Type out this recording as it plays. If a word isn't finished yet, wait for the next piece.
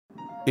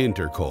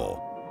Intercol,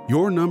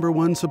 your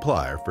 #1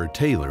 supplier for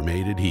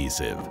tailor-made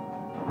adhesive.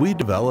 We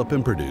develop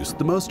and produce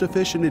the most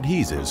efficient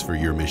adhesives for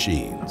your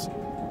machines.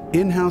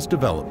 In-house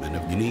development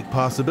of unique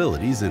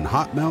possibilities in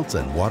hot melts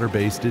and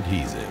water-based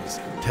adhesives,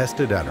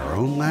 tested at our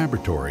own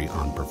laboratory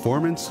on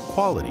performance,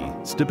 quality,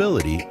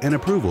 stability, and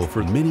approval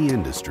for many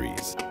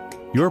industries.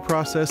 Your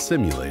process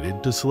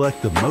simulated to select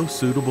the most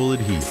suitable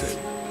adhesive.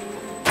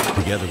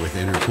 Together with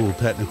Intercool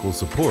technical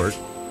support,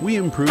 we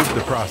improve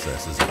the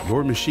processes of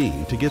your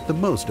machine to get the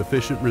most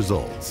efficient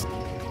results.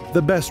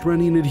 The best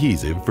running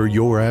adhesive for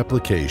your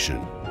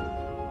application.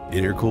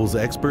 Intercool's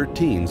expert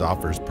teams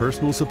offers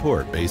personal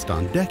support based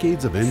on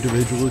decades of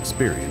individual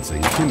experience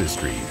in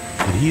chemistry,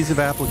 adhesive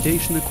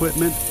application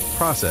equipment,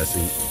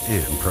 processing,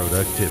 and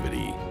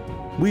productivity.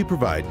 We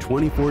provide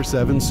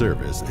 24/7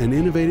 service and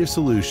innovative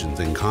solutions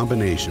in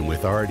combination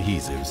with our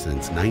adhesives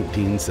since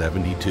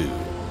 1972.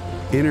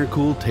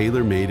 Intercool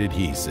tailor-made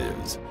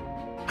adhesives.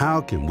 How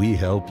can we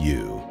help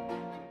you?